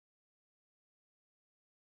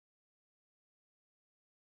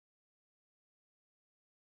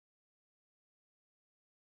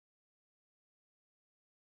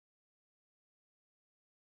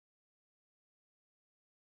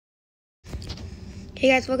Hey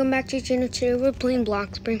guys, welcome back to the channel. Today we're playing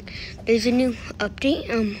BLOXBURG. There's a new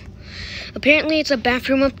update. Apparently it's a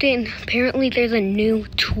bathroom update, and apparently there's a new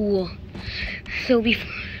tool. So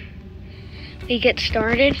before we get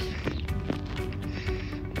started,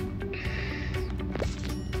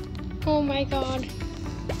 oh my god.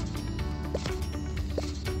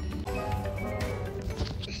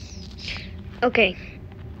 Okay.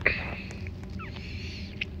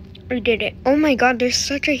 We did it. Oh my god, there's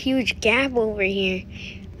such a huge gap over here.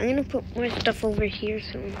 I'm gonna put more stuff over here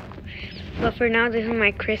soon. But for now, this is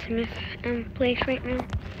my Christmas place right now.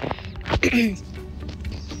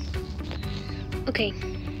 Okay.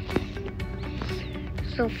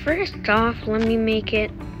 So first off, let me make it.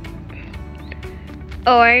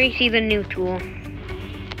 Oh, I already see the new tool.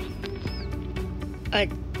 An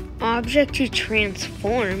object to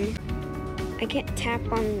transform. I can't tap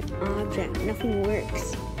on an object. Nothing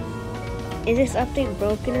works. Is this update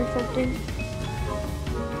broken or something?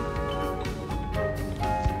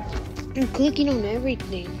 I'm clicking on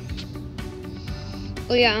everything.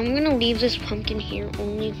 Oh yeah, I'm gonna leave this pumpkin here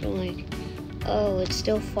only for like, oh, it's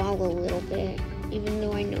still fall a little bit, even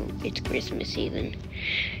though I know it's Christmas season.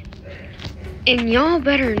 And y'all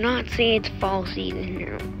better not say it's fall season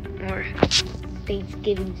now, or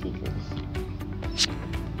Thanksgiving season.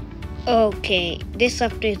 Okay, this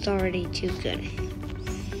update's already too good.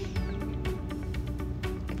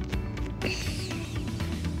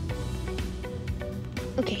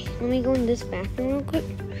 Okay, let me go in this bathroom real quick.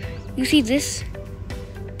 You see this?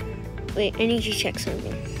 Wait, I need to check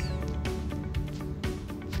something.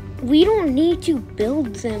 We don't need to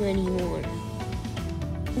build them anymore.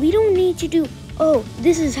 We don't need to do, oh,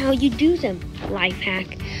 this is how you do them. Life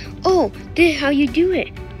hack. Oh, this is how you do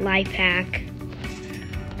it. Life hack.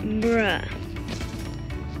 Bruh.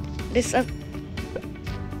 This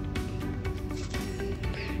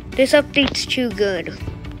update's too good.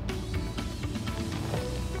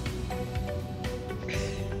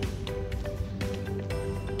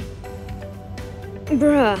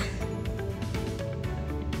 Bruh.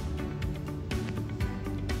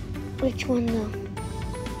 Which one though?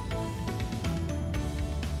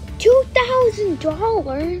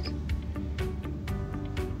 $2,000?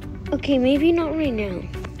 Okay, maybe not right now.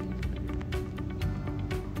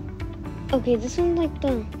 Okay, this one's like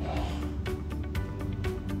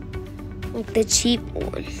the cheap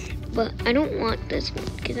one. But I don't want this one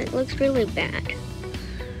because it looks really bad.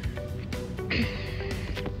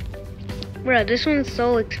 Bruh, this one's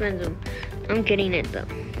so expensive. I'm getting it though.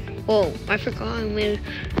 Oh, I forgot I made.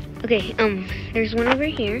 Okay, there's one over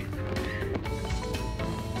here.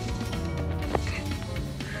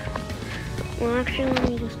 Well, actually, let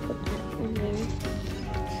me just put that one there.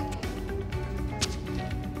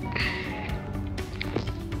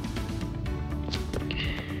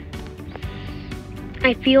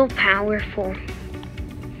 I feel powerful.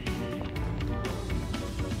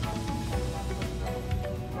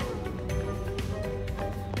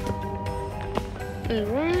 Wait,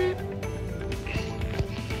 what?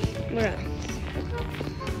 Bruh.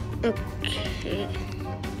 Okay.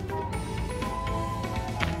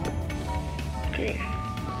 Okay.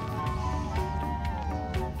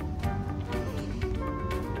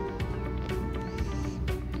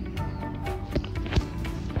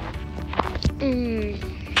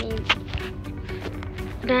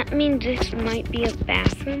 That means this might be a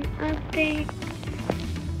bathroom update.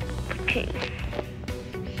 Okay.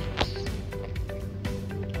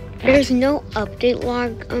 There's no update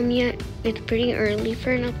log yet. It's pretty early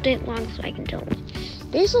for an update log, so I can tell.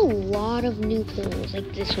 There's a lot of new pillows,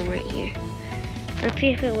 like this one right here. Let's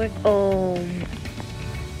see if it works. Oh.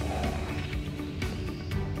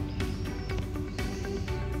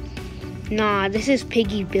 Nah, this is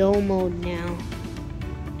Piggy Bill mode now.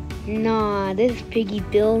 Nah, this is Piggy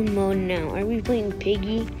Bill mode now. Are we playing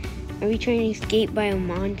Piggy? Are we trying to escape by a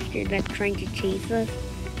monster that's trying to chase us?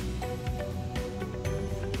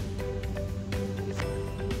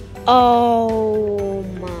 Oh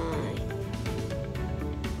my.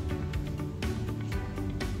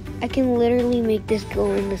 I can literally make this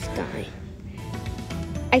go in the sky.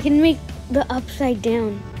 I can make the upside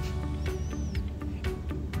down.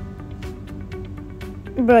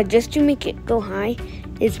 Bruh, just to make it go high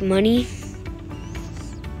is money.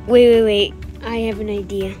 Wait. I have an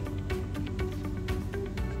idea.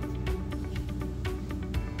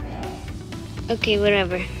 Okay,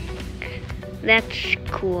 whatever. That's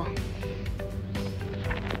cool.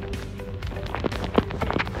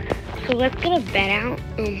 So let's get a bed out,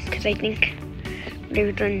 because I think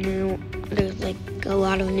there's like a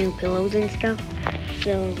lot of new pillows and stuff.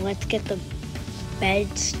 So let's get the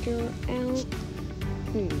bed still out.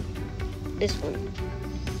 this one.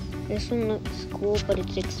 This one looks cool, but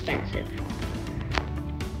it's expensive.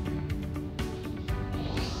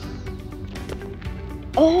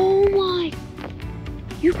 Oh my!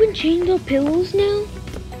 You can change the pillows now?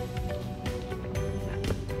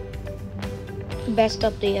 Best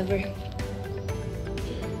update ever.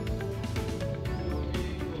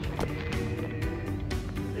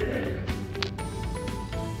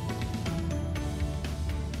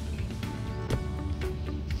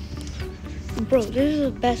 Bro, this is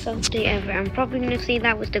the best update ever. I'm probably gonna say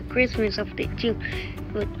that was the Christmas update too.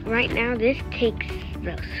 But right now, this takes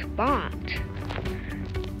the spot.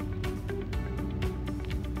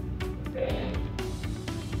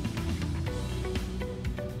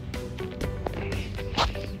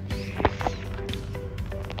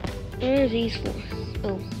 What are these for?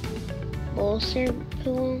 Oh, bolster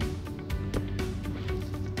pillow.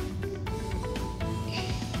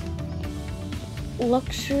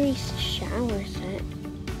 Luxury shower set.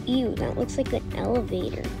 Ew, that looks like an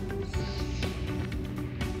elevator.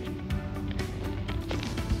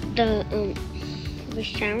 The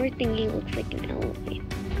shower thingy looks like an elevator.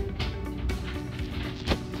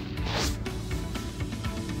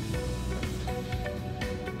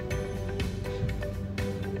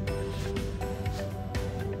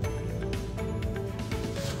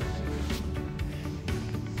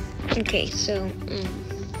 Okay, so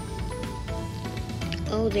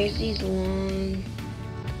oh, there's these long,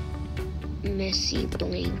 messy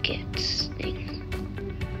blankets thing.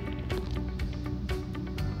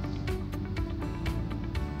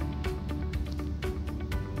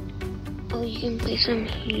 Oh, you can place them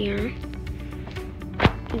here.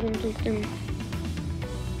 You can place them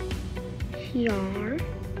here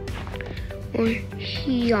or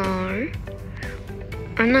here.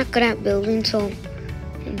 I'm not good at building, so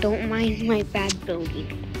don't mind my bad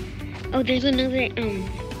building. Oh, there's another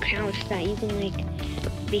couch that you can like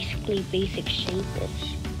basically basic shape it.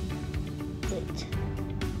 Wait.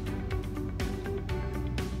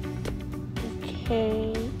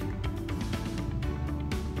 Okay.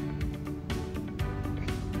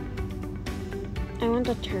 I want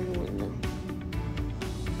the turn one though.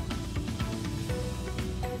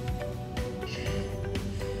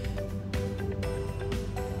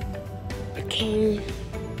 Okay.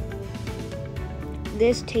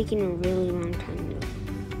 This taking a really long time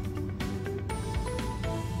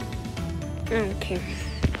though. I don't care.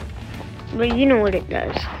 But you know what it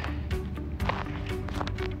does.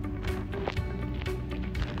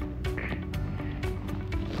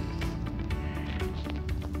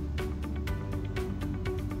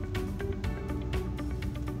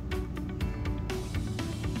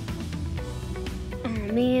 Oh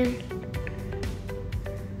man.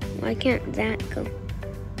 Why can't that go?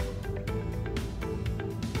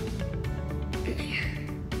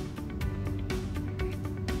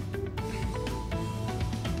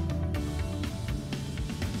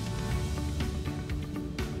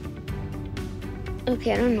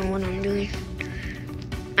 Okay, I don't know what I'm doing.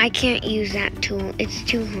 I can't use that tool. It's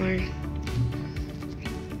too hard.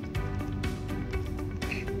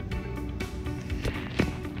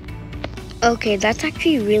 Okay, that's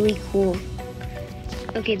actually really cool.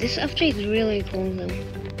 Okay, this update is really cool though.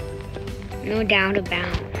 No doubt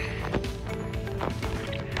about it.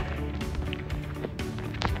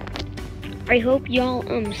 I hope y'all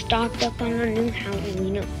stocked up on our new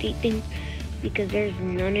Halloween update thing because there's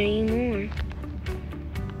none anymore.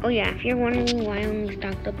 Oh yeah, if you're wondering why I only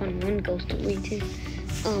stocked up on one ghost lantern,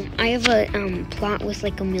 I have a plot with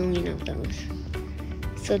like 1 million of those.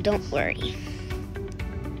 So don't worry.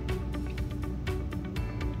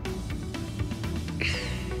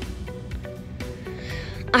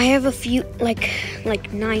 I have a few, like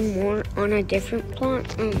 9 more on a different plot,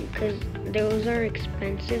 because those are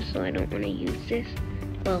expensive, so I don't want to use this.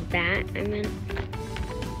 Well, that, I meant.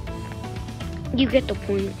 You get the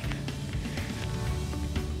point.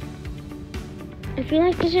 I feel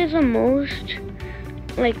like this is the most,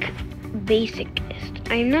 like, basicest.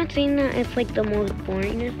 I'm not saying that it's, like, the most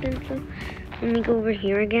boringest and stuff. Let me go over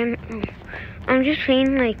here again. I'm just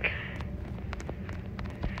saying, like,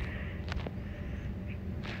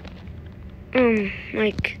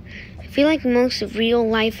 I feel like most real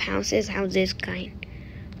life houses have this kind.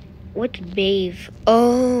 What's bathe?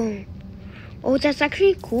 Oh, that's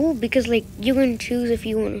actually cool because like you can choose if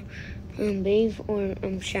you want to bathe or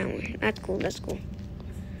shower. That's cool. That's cool.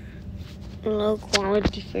 Low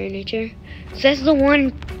quality furniture. Says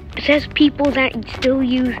people that still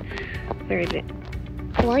use. Where is it?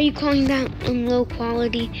 Why are you calling that low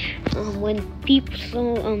quality when people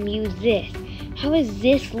still use this? How is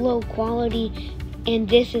this low quality and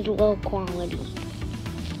this is low quality?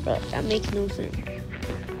 But that makes no sense.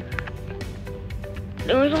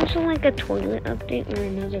 There was also like a toilet update or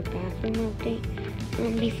another bathroom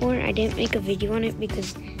update. Before I didn't make a video on it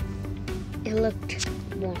because it looked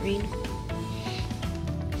boring.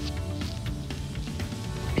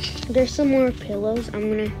 There's some more pillows. I'm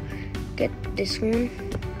gonna get this one.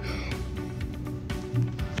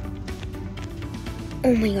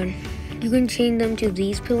 Oh my god. You can change them to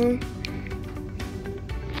these pillows.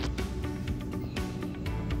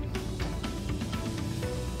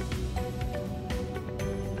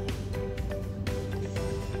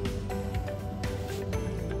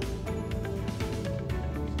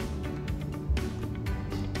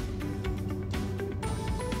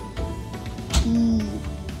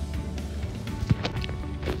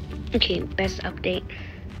 Okay, best update.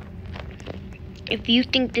 If you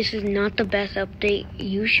think this is not the best update,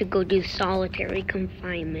 you should go do solitary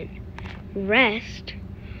confinement. Rest?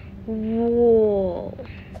 Whoa.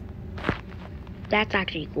 That's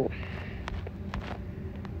actually cool.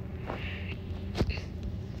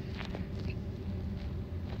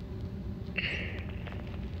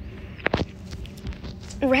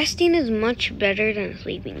 Resting is much better than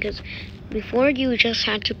sleeping because before you just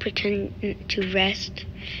had to pretend to rest.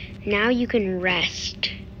 Now you can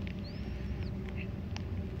rest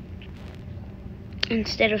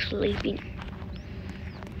instead of sleeping.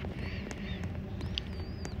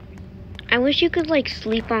 I wish you could like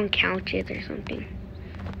sleep on couches or something.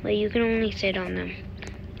 Like you can only sit on them.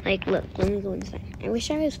 Like look, let me go inside. I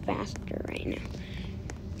wish I was faster right now.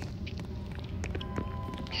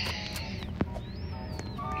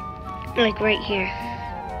 Like right here.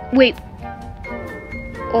 Wait.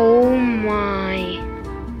 Oh my.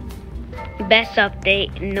 Best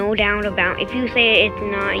update, no doubt about. If you say it's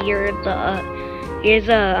not, you're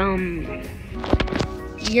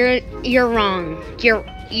wrong.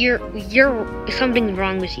 You're something's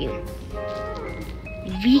wrong with you.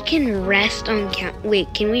 We can rest on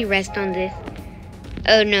wait, can we rest on this?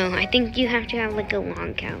 Oh no, I think you have to have like a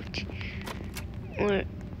long couch. Or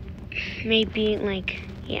maybe like,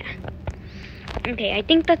 yeah. Okay, I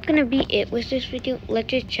think that's gonna be it with this video. Let's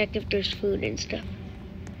just check if there's food and stuff.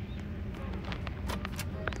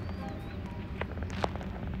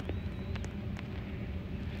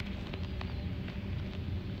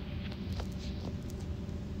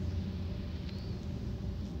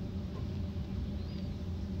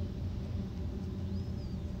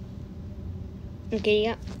 Okay,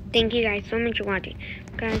 yeah. Thank you guys so much for watching.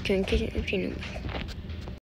 Guys, turn to the channel.